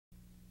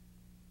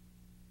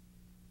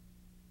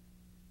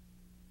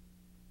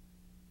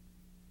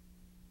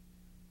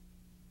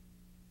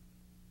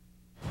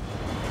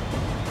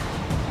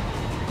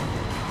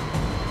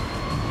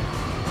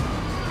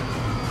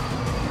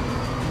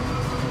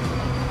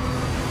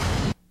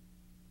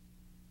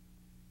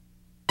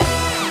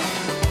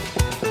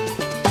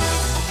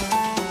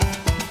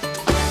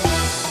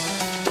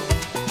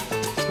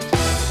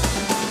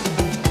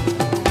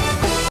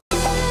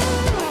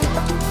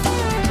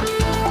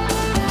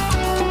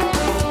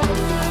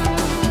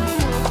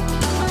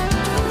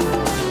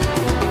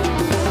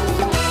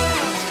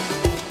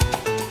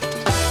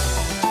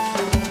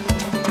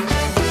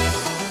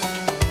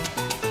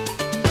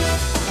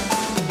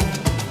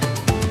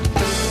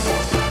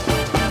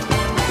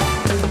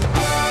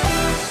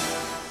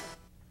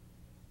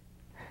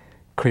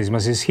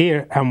Christmas is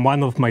here, and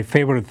one of my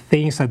favorite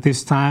things at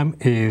this time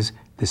is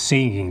the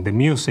singing, the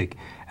music.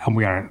 And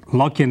we are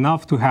lucky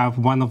enough to have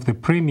one of the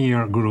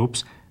premier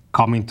groups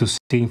coming to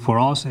sing for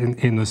us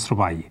in Nuestro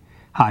Valle.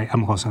 Hi,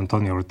 I'm Jose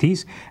Antonio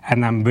Ortiz,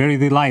 and I'm very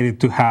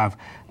delighted to have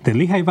the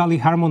Lehigh Valley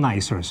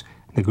Harmonizers.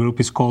 The group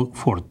is called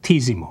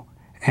Fortissimo,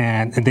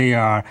 and they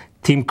are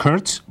Tim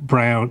Kurtz,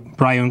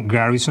 Brian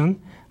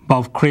Garrison,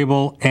 Bob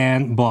Cribble,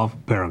 and Bob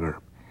Berger.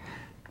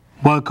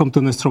 Welcome to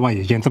Nuestro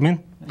Valle,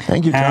 gentlemen.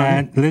 Thank you, Tony.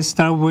 And let's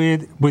start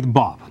with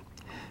Bob.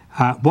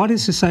 What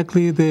is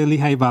exactly the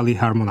Lehigh Valley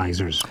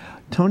Harmonizers?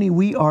 Tony,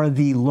 we are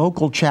the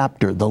local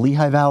chapter, the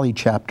Lehigh Valley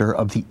chapter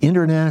of the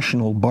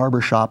International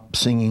Barbershop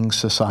Singing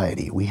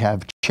Society. We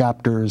have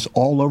chapters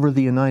all over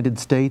the United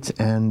States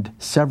and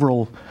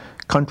several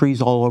countries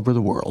all over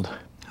the world.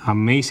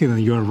 Amazing,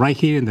 and you're right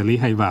here in the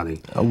Lehigh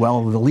Valley.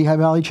 Well, the Lehigh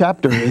Valley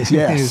chapter is,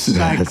 yes.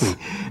 Exactly.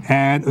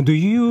 And do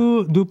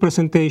you do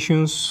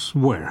presentations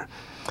where?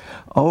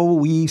 Oh,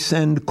 we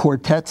send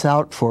quartets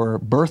out for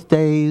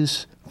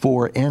birthdays,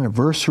 for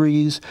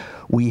anniversaries.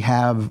 We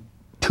have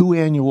 2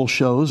 annual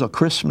shows, a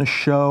Christmas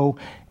show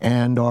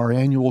and our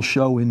annual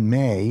show in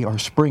May, our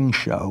spring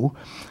show.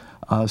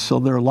 So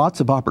there are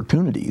lots of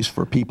opportunities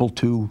for people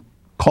to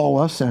call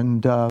us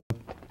and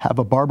have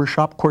a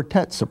barbershop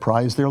quartet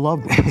surprise their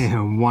loved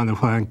ones.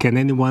 Wonderful. And can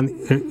anyone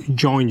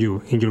join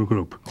you in your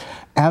group?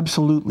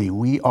 Absolutely.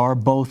 We are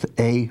both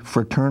a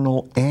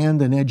fraternal and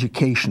an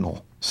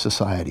educational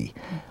society.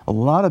 A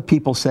lot of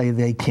people say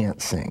they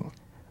can't sing.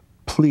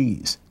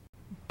 Please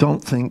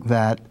don't think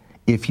that.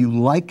 If you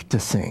like to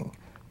sing,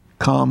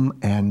 come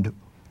and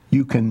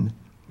you can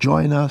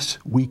join us.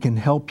 We can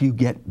help you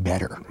get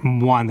better.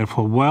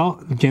 Wonderful.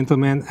 Well,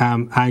 gentlemen,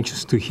 I'm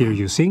anxious to hear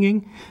you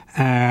singing.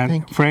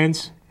 And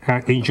friends,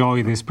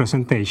 enjoy this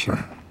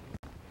presentation.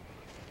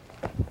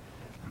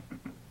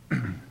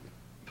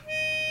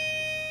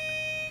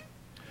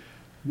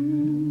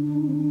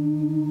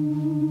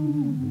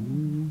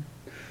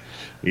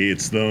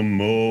 It's the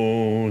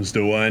most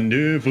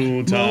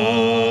wonderful time.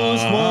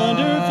 Most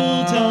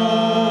wonderful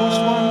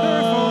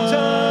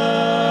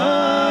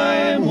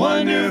time.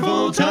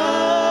 Wonderful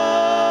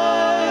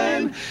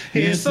time.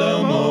 It's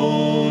the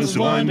most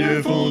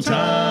wonderful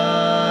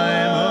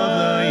time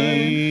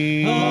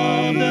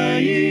of the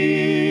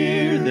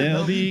year.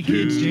 There'll be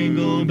kids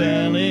jingle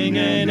belling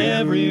and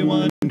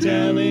everyone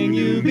telling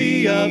you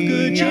be of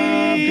good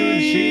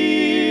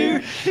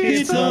cheer.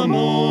 It's the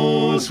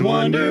most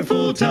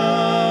wonderful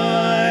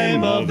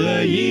time of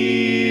the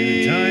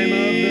year. Time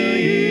of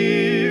the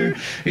year.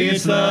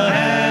 It's the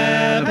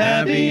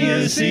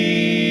happiest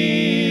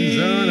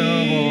season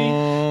of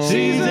all.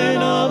 Season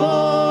of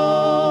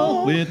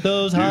all. With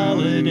those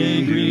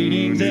holiday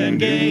greetings and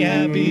gay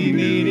happy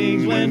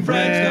meetings when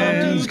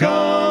friends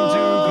come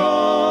to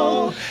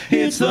call.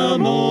 It's the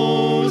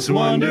most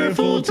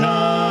wonderful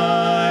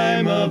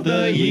time of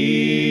the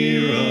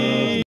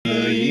year.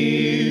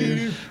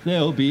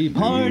 There'll be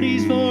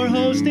parties for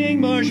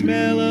hosting,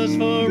 marshmallows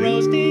for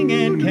roasting,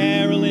 and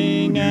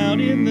caroling out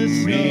in the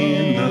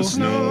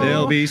snow.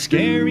 There'll be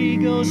scary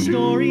ghost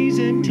stories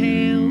and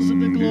tales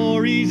of the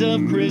glories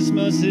of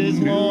Christmases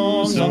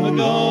long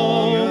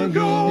ago.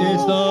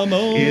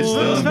 It's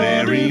the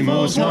very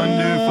most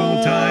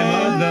wonderful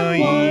time of the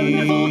year.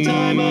 Wonderful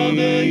time of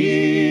the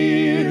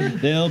year.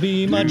 There'll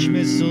be much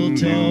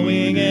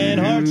mistletoeing and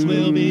hearts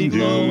will be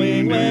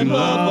glowing when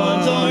loved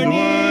ones are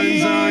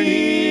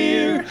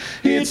near.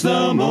 It's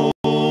the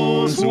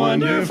most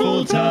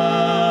wonderful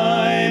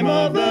time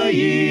of the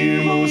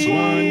year. Most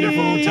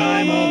wonderful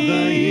time of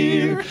the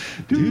year.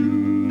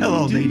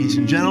 Hello, ladies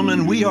and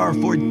gentlemen. We are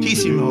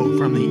Fortissimo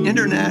from the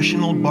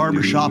International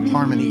Barbershop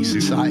Harmony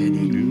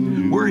Society.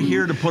 We're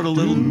here to put a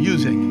little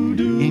music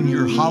in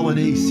your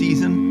holiday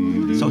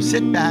season. So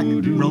sit back,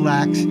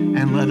 relax,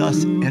 and let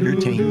us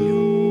entertain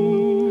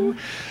you.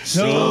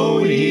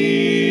 So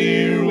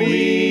here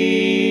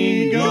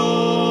we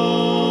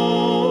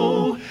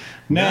go.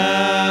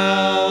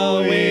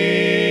 Now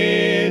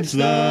it's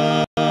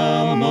the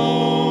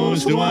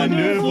most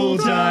wonderful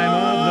time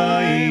of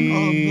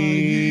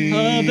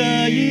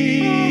the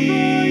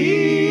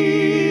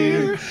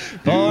year.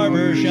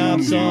 Barbershop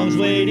songs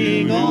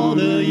waiting all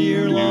the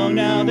year long.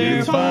 Now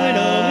they're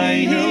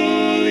finally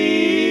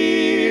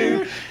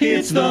here.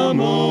 It's the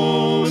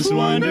most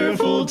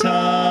wonderful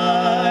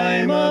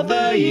time of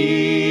the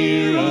year.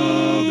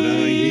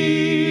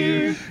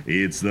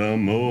 It's the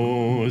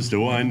most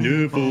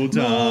wonderful time.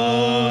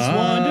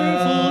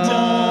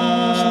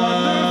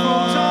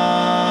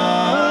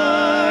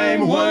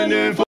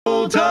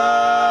 Wonderful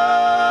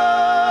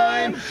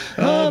time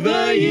of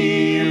the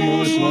year.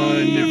 Most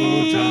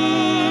wonderful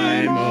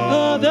time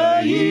of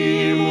the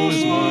year.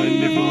 Most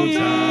wonderful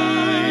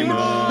time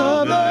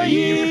of the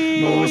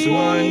year. Most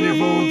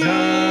wonderful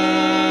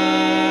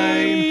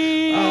time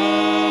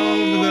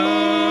of the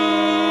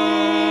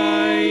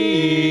year.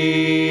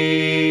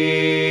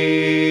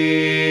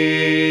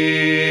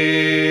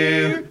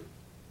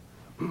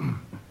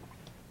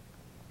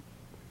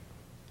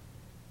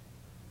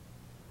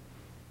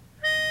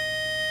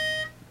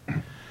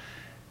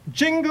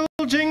 Jingle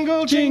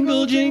Jingle,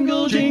 jingle,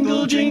 jingle,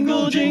 jingle,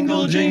 jingle,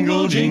 jingle,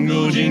 jingle,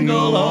 jingle,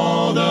 jingle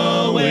all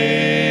the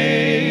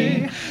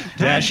way.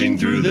 Dashing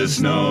through the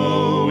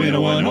snow in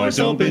a one-horse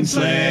open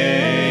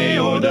sleigh.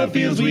 O'er the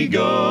fields we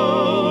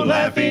go,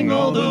 laughing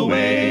all the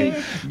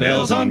way.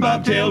 Bells on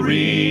bobtail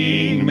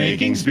ring,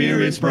 making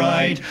spirits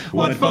bright.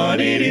 What fun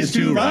it is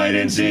to ride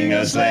and sing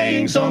a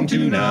sleighing song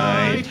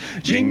tonight.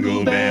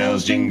 Jingle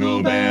bells,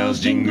 jingle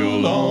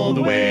all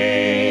the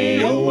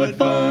way. Oh, what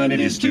fun it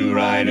is to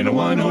ride in a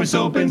one-horse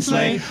open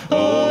sleigh.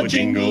 Oh,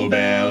 jingle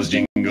bells,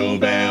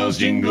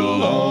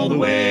 jingle all the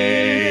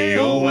way.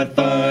 Oh, what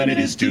fun it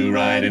is to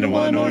ride in a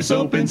one-horse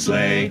open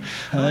sleigh.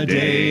 A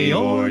day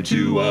or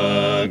two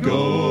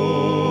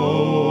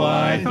ago,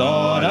 I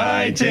thought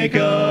I'd take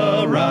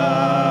a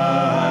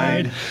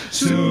ride.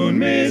 Soon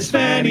Miss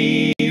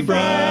Fanny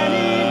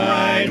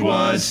Bright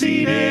was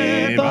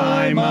seated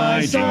by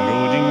my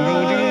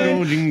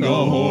side.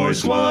 The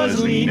horse was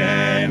lean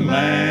and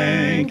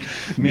lank.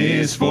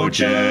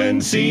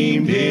 Misfortune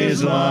seemed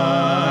his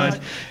lot.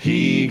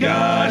 He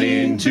got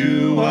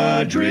into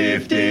a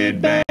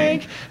drifted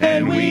bank,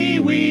 and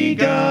we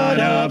got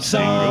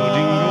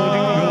upside.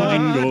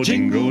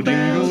 Jingle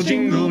bells,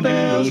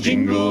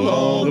 jingle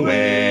all the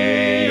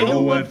way.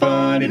 Oh, what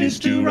fun it is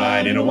to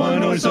ride in a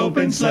one-horse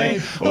open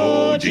sleigh.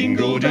 Oh,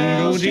 jingle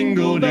bells,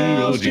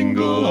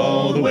 jingle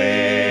all the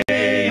way.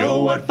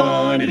 Oh, what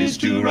fun it is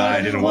to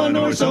ride in a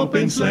one-horse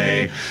open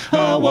sleigh.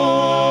 A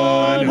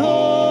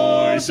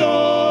one-horse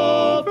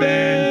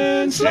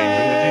open sleigh.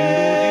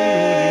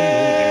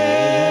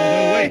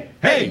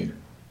 Hey!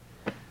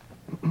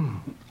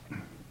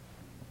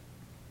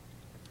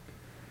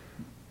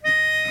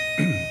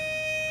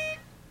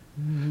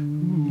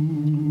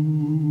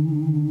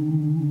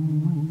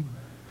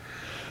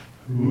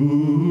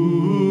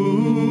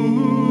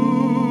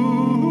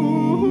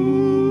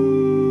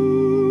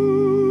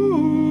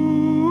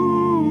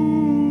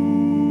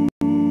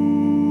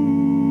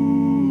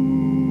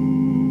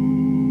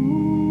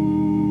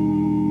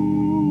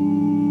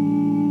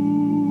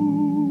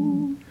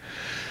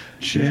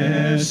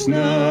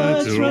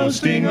 Chestnuts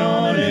roasting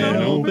on an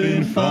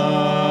open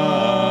fire,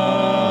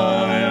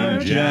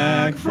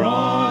 Jack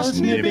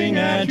Frost nipping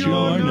at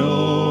your nose,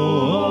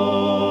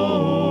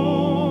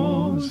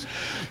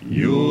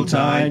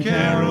 Yuletide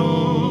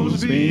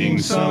carols being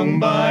sung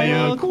by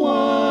a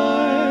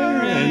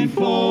choir, and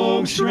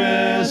folks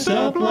dressed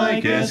up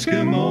like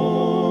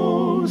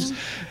Eskimos.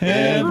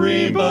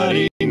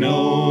 Everybody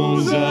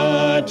knows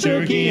a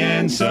turkey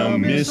and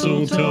some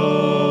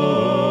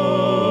mistletoe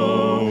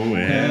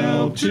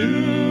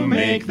to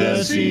make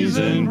the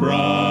season bright.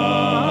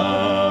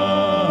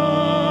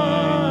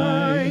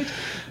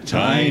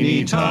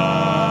 Tiny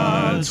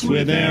tots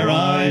with their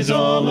eyes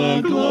all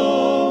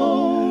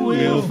aglow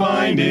will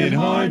find it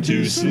hard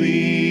to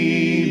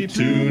sleep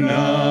tonight.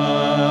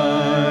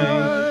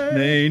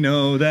 They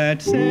know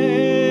that Santa's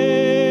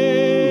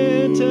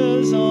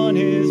on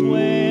his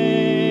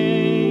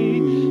way.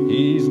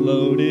 He's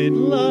loaded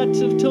lots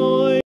of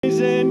toys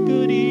and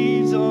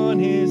goodies on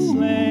his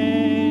sleigh.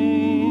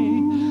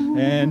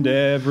 And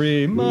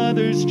every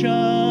mother's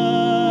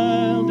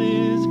child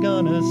is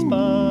gonna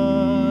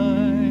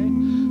spy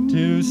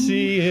to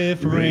see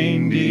if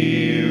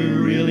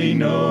reindeer really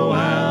know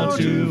how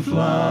to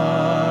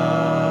fly.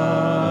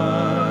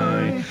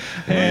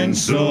 And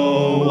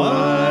so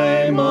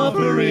I'm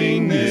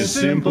offering this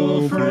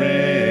simple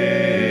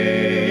phrase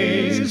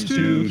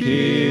to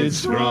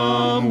kids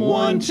from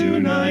 1 to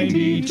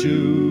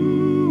 92.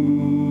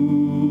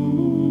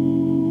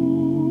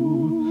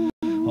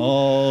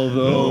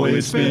 Although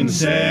it's been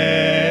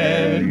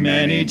said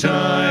many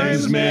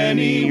times,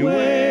 many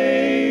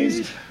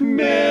ways,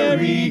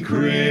 Merry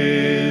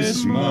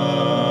Christmas,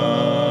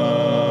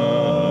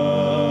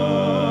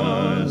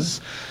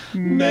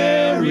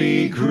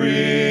 Merry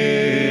Christmas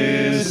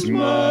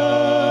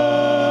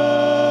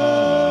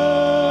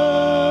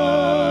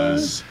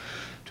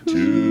to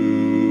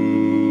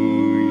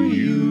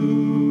you.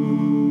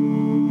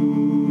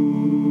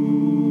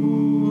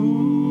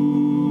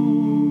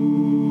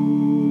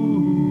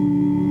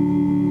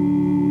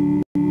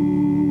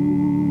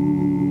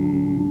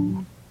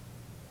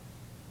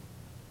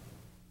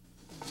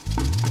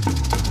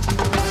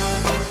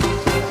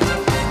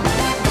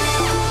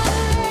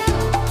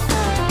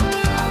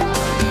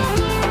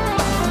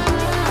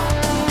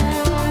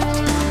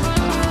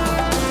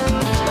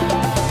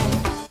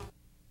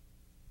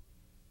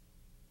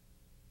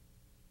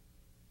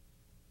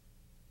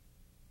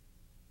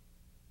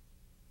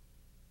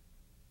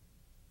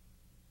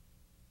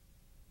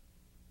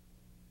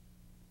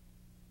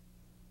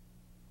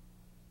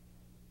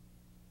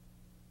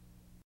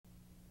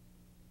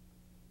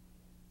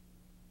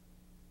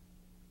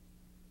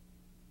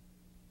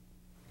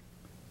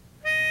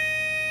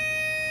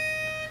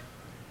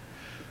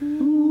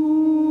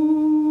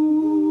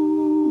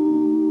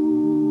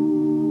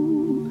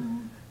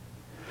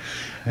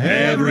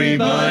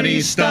 Everybody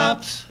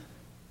stops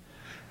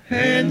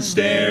and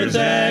stares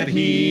at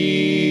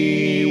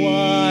he.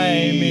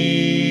 Why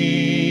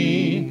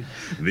me?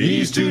 The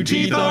These 2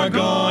 teeth are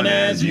gone,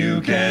 as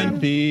you can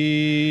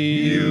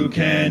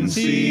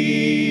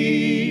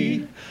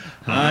see.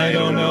 I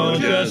don't know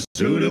just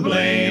who to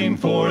blame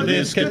for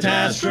this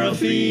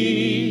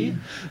catastrophe,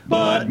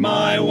 but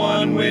my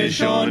one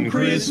wish on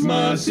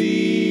Christmas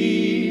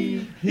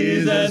Eve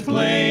is as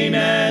plain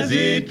as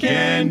it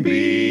can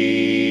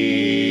be.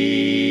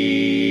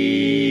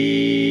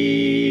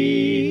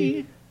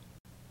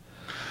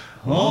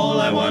 All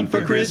I want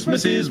for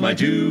Christmas is my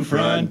 2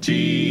 front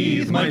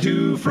teeth, my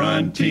 2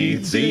 front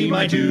teeth, see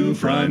my 2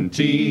 front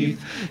teeth.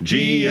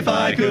 Gee, if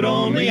I could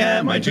only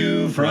have my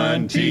 2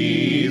 front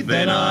teeth,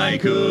 then I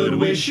could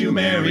wish you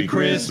Merry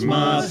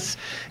Christmas.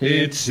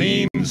 It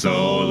seems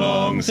so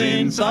long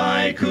since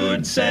I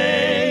could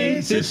say,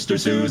 Sister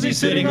Susie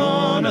sitting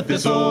on a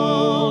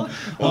thistle.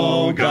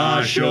 Oh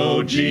gosh,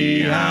 oh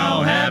gee,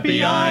 how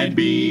happy I'd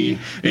be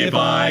if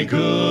I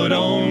could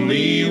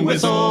only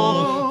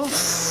whistle.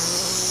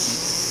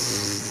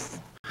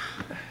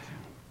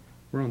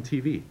 We're on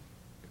TV.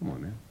 Come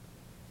on, man.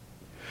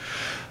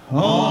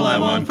 All I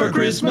want for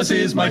Christmas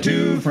is my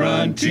 2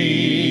 front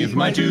teeth,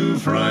 my 2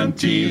 front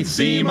teeth,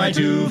 see my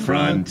 2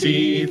 front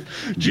teeth.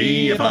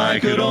 Gee, if I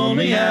could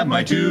only have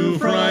my 2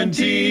 front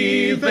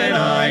teeth, then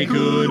I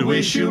could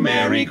wish you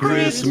Merry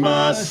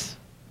Christmas.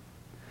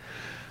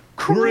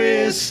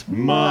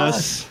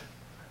 Christmas.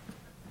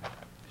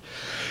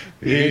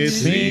 It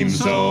seems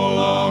so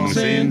long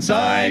since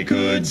I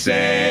could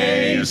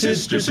say,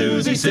 Sister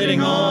Susie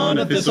sitting on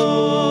a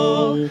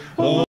thistle.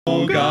 Oh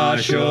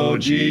gosh, oh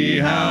gee,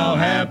 how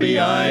happy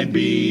I'd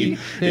be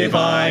if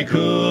I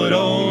could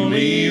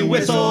only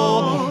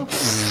whistle.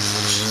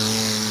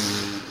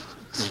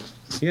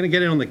 You gotta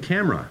get it on the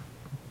camera.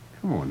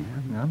 Come on,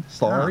 man. I'm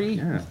sorry.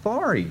 Yeah.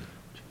 Sorry.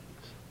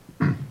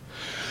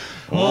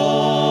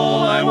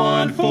 All I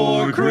want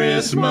for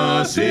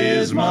Christmas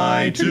is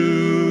my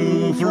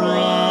 2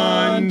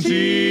 front teeth.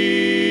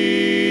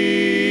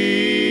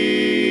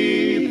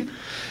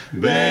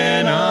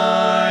 Then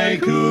I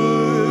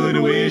could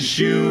wish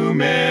you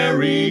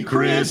Merry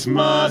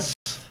Christmas.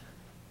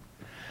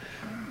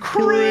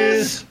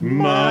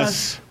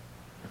 Christmas.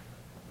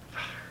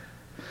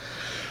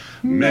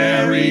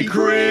 Merry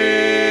Christmas.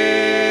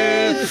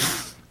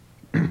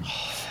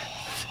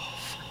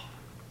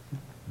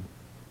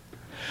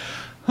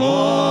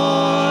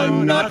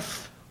 Oh,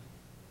 nuts.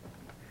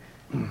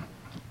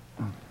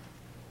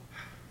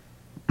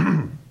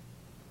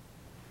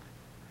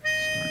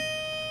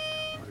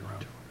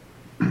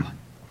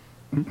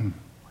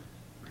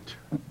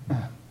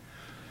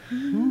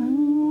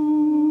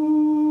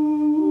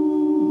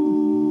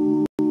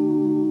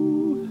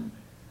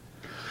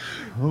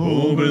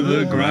 Over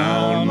the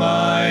ground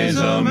lies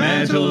a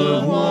mantle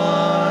of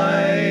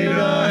white,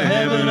 a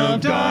heaven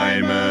of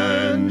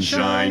diamonds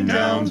shine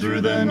down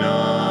through the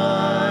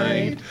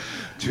night.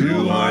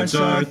 2 hearts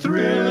are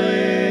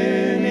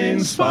thrilling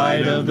in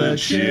spite of the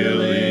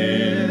chill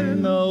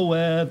in the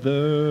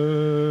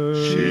weather.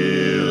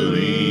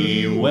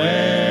 Chilly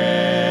weather.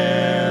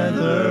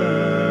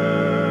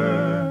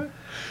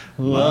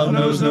 Love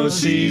knows no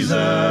season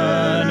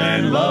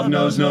and love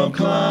knows no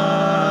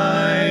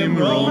clime.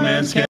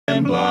 Romance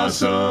can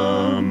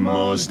blossom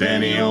most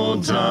any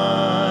old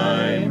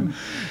time.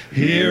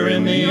 Here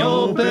in the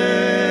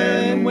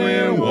open,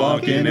 we're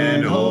walking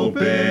and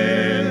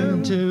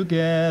hoping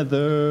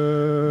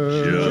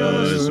together.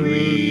 Just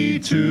we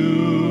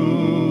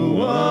 2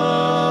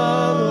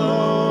 alone.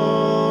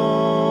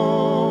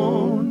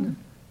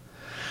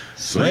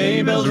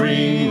 Sleigh bells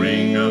ring,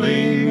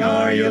 ring-a-ling,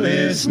 are you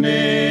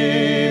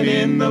listening?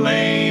 In the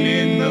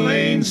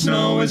lane,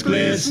 snow is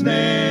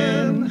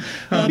glistening.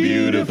 A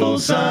beautiful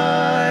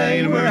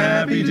sight, we're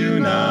happy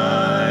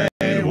tonight,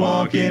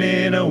 walking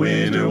in a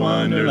winter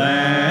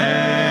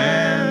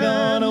wonderland.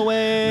 Gone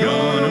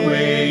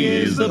away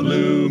is the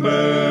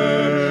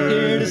bluebird.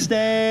 Here to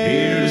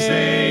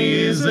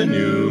stay is the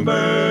new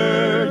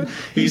bird.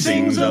 He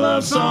sings a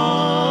love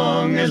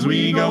song as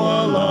we go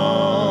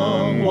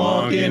along,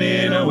 walking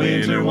in a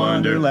winter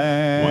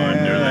wonderland.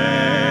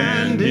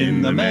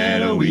 In the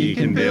meadow we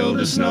can build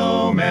a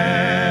snowman,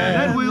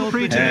 and we'll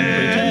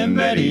pretend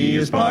that he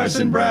is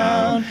Parson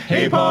Brown.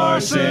 Hey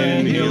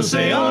Parson, he'll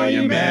say, are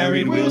you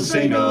married? We'll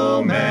say,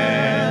 no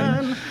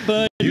man,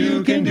 but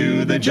you can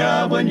do the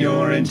job when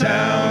you're in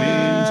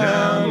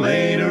town.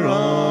 Later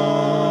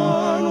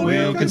on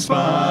we'll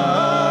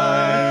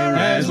conspire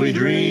as we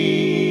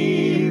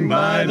dream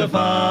by the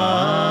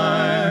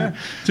fire,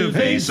 to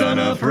face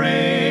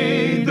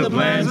unafraid the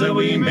plans that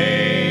we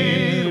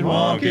made,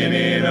 walking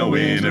in a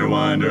winter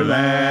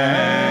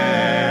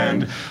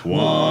wonderland.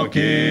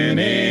 Walking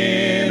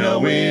in a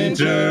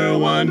winter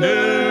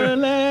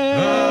wonderland.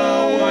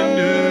 A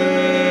wonderland.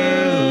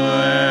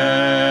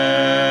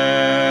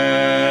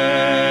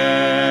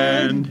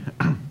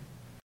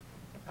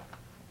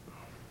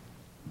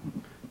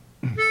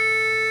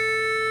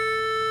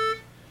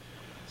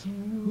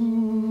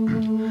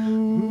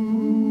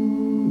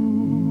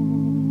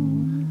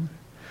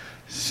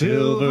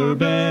 Silver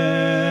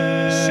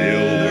bells,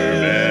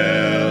 silver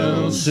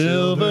bells,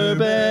 silver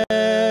bells,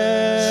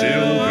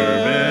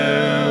 silver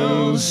bells.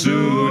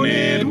 soon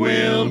it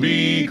will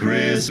be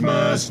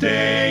Christmas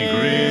Day,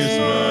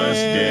 Christmas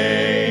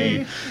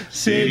Day.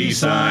 City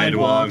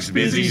sidewalks,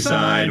 busy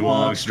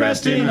sidewalks,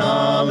 dressed in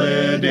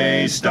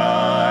holiday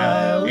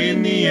style.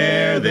 In the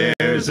air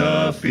there's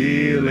a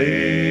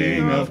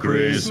feeling of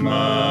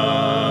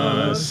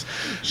Christmas.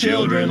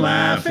 Children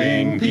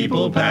laughing,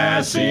 people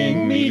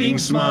passing, meeting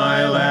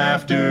smile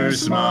after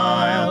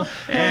smile.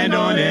 And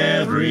on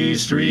every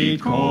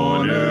street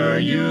corner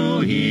you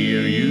will hear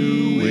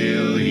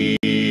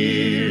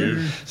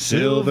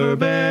silver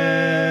bells,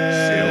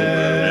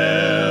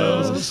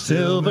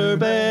 silver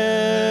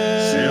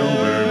bells,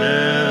 silver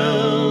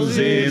bells.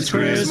 It's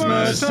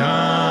Christmas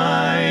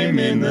time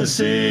in the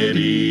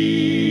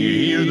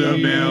city. Hear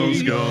the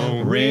bells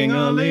go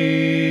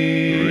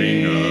ring-a-ling,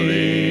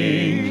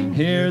 ring-a-ling.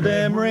 Hear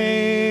them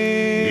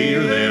ring,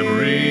 hear them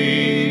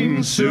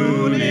ring.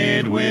 Soon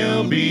it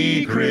will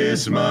be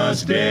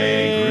Christmas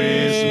Day,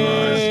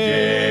 Christmas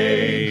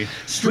Day.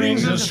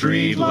 Strings of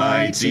street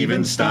lights,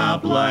 even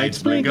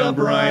stoplights, blink a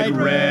bright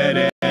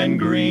red and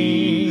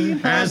green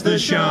as the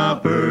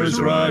shoppers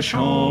rush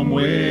home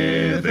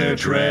with their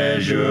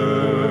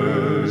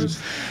treasures.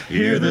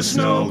 Hear the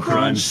snow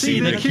crunch, see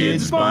the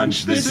kids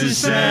bunch, this is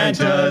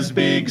Santa's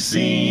big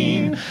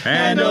scene.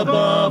 And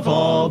above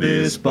all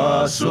this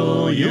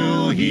bustle,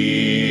 you'll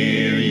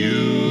hear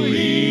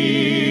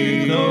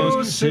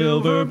those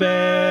silver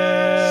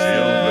bells,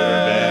 silver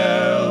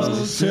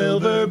bells,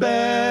 silver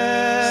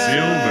bells,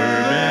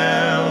 silver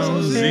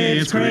bells.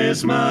 It's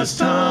Christmas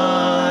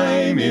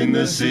time in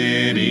the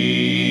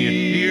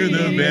city. Hear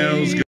the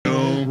bells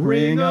go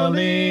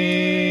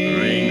ring-a-ling,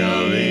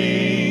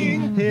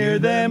 ring-a-ling. Hear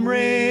them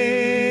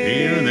ring,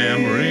 hear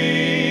them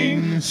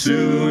ring.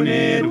 Soon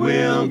it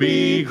will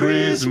be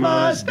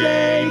Christmas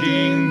Day.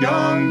 Ding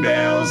dong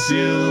bells,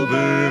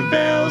 silver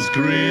bells,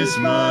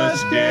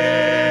 Christmas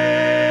Day.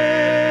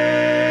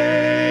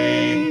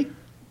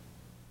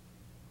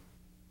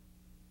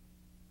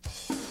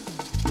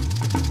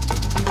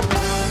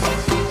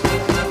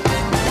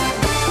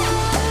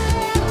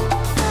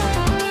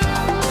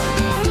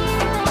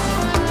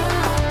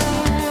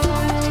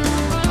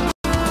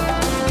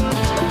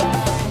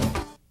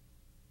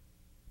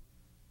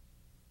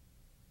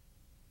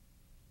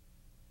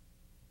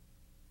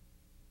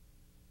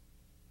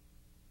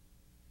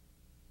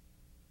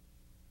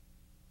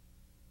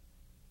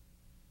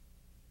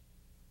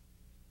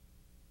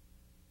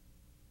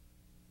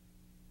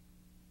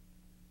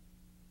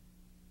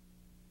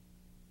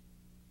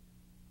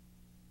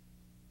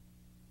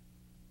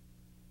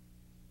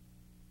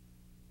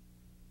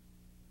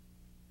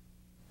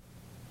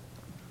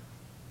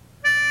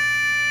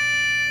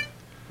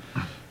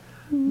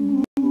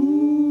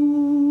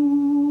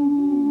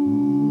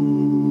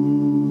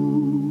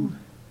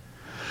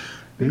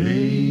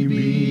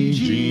 Baby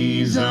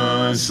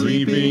Jesus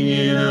sleeping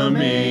in a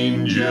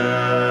manger,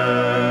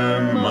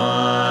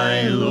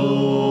 my Lord.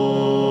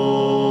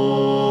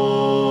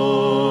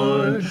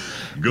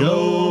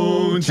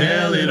 Go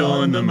tell it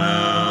on the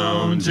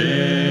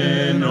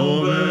mountain,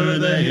 over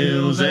the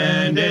hills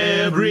and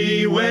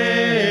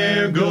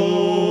everywhere.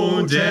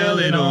 Go tell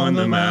it on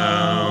the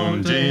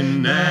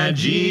mountain that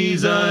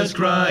Jesus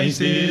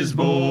Christ is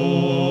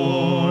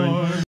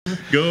born.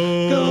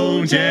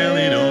 Go tell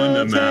it on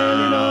the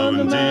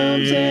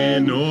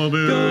mountain,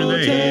 over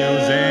the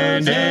hills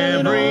and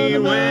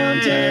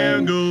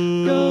everywhere.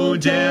 Go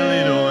tell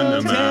it on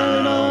the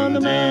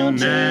mountain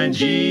that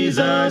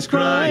Jesus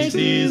Christ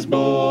is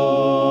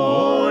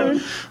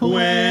born.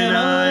 When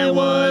I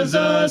was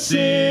a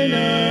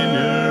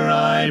sinner,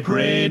 I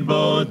prayed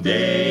both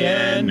day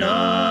and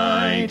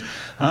night.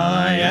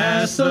 I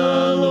asked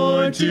the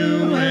Lord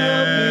to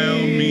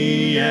help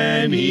me,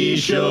 and He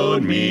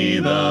showed me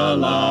the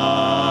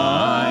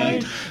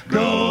light.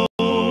 Go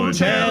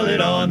tell it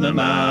on the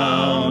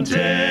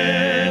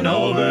mountain,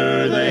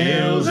 over the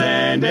hills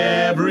and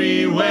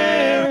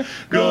everywhere.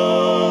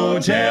 Go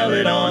tell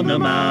it on the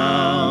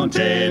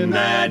mountain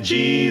that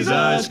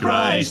Jesus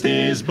Christ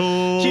is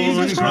born.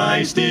 Jesus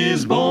Christ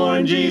is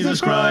born.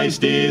 Jesus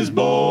Christ is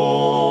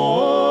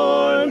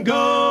born.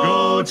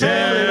 Go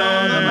tell it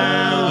on the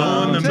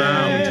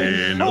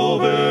mountain,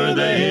 over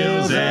the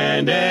hills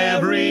and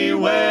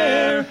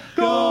everywhere.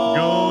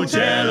 Go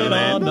tell it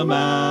on the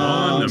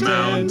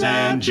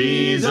mountain,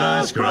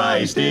 Jesus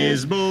Christ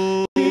is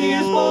born. He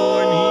is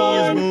born. He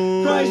is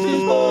born. Christ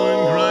is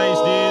born.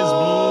 Christ is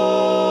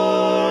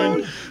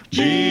born.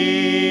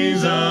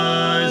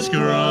 Jesus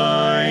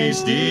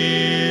Christ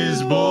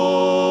is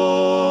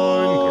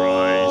born.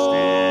 Christ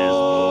is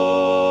born.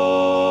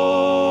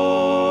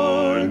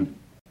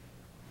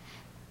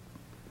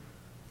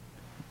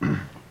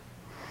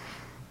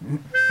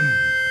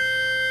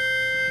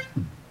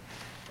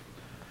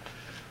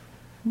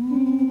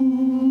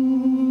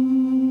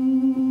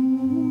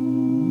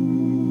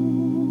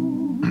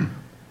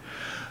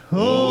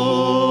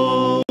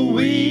 Oh,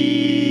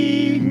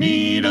 we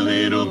need a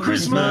little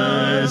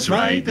Christmas Christmas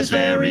right this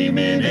very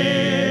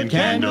minute.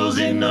 Candles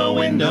in the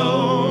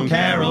window,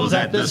 carols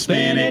at the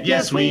spinet.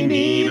 Yes, we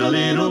need a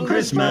little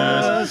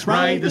Christmas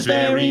right this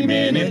very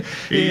minute.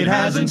 It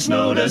hasn't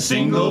snowed a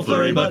single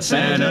flurry, but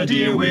Santa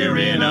dear, we're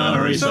in a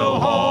hurry. So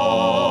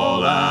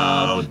haul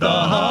out the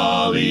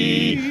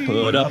holly,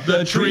 put up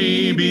the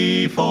tree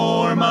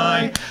before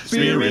my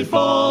spirit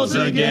falls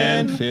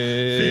again.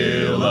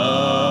 Fill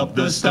up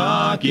the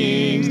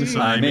stockings,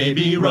 I may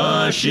be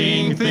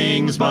rushing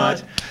things,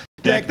 but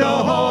deck the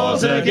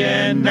halls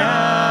again now.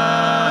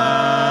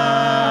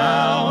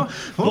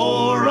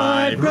 For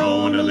I've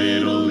grown a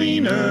little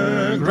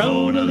leaner,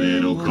 grown a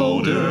little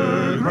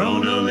colder,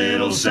 grown a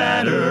little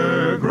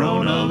sadder,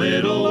 grown a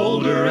little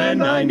older,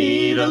 and I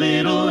need a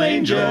little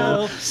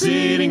angel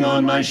sitting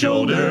on my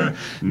shoulder.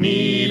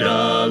 Need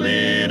a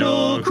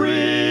little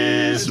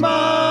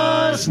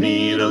Christmas,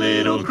 need a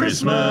little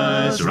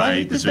Christmas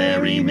right this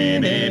very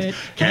minute.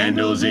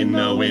 Candles in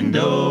the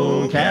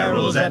window,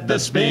 carols at the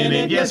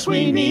spinet. Yes,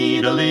 we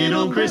need a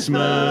little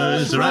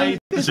Christmas right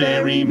this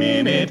very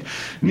minute.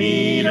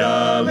 Need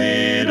a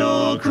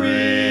little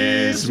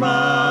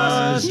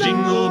Christmas.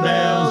 Jingle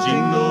bells,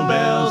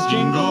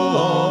 jingle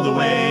all the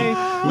way.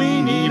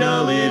 We need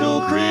a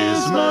little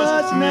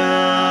Christmas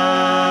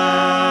now.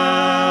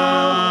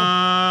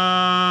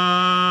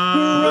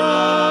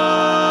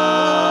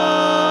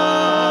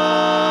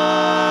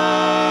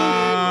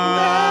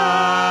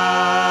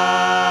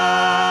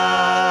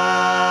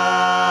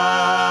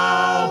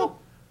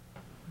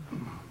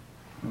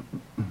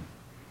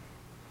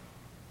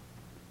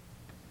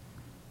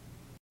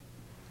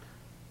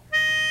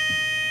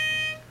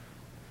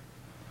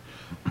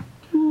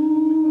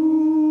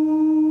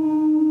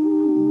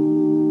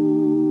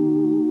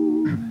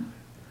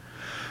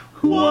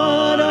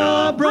 What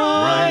a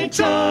bright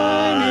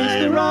time,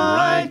 it's the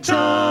right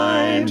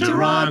time to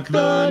rock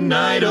the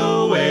night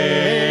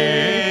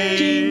away.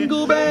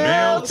 Jingle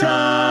bell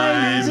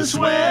time is a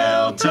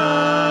swell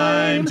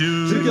time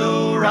to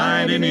go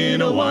riding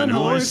in a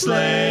one-horse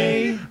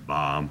sleigh.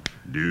 Bum,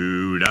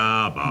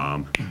 doo-da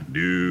bum,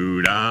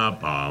 doo-da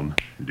bum,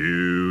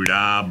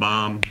 doo-da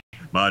bum.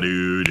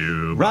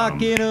 Ba-doo-doo.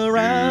 Rocking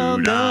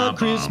around the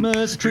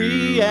Christmas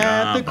tree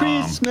at the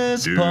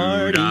Christmas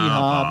party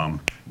hop.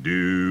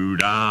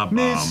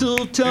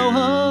 Mistletoe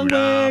hung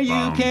where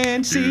you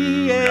can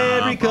see,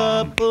 every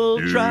couple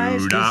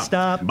tries to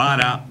stop.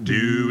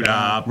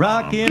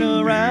 Rocking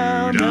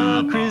around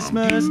the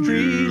Christmas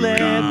tree,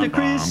 let the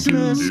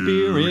Christmas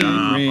spirit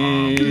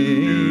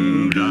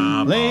ring.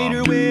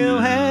 Later we'll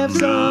have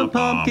some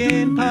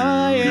pumpkin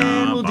pie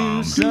and we'll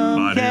do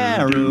some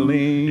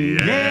caroling.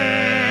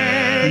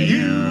 Yeah,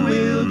 you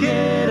will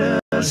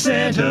get a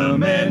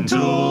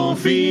sentimental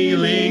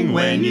feeling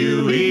when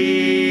you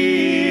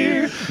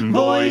hear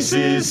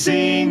voices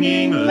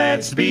singing,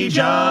 let's be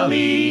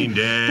jolly.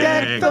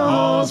 Deck the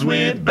halls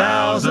with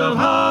boughs of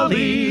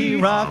holly.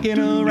 Rocking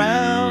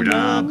around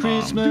the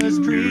Christmas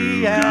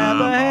tree, have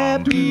a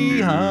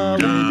happy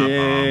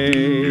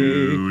holiday.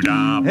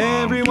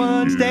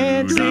 Everyone's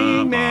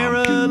dancing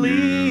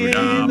merrily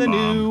in the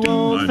new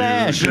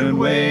old-fashioned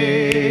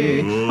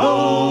way.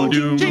 Oh,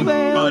 jingle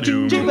bell,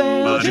 jingle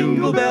bell,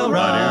 jingle bell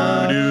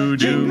rock,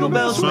 jingle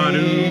bell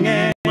swing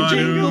and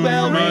jingle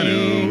bell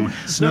ring.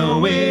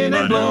 Snowing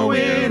and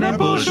blowing and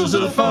bushels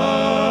of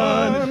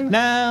fun.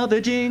 Now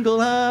the jingle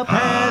hop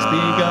has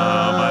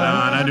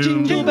begun.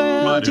 Jingle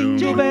bell,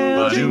 jingle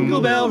bell,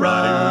 jingle bell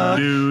rock.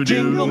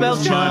 Jingle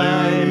bells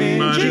chime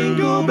in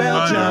jingle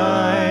bell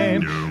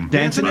time.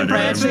 Dancing and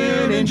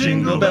prancing in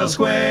Jingle Bell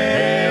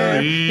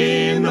Square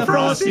in the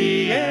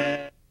frosty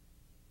air.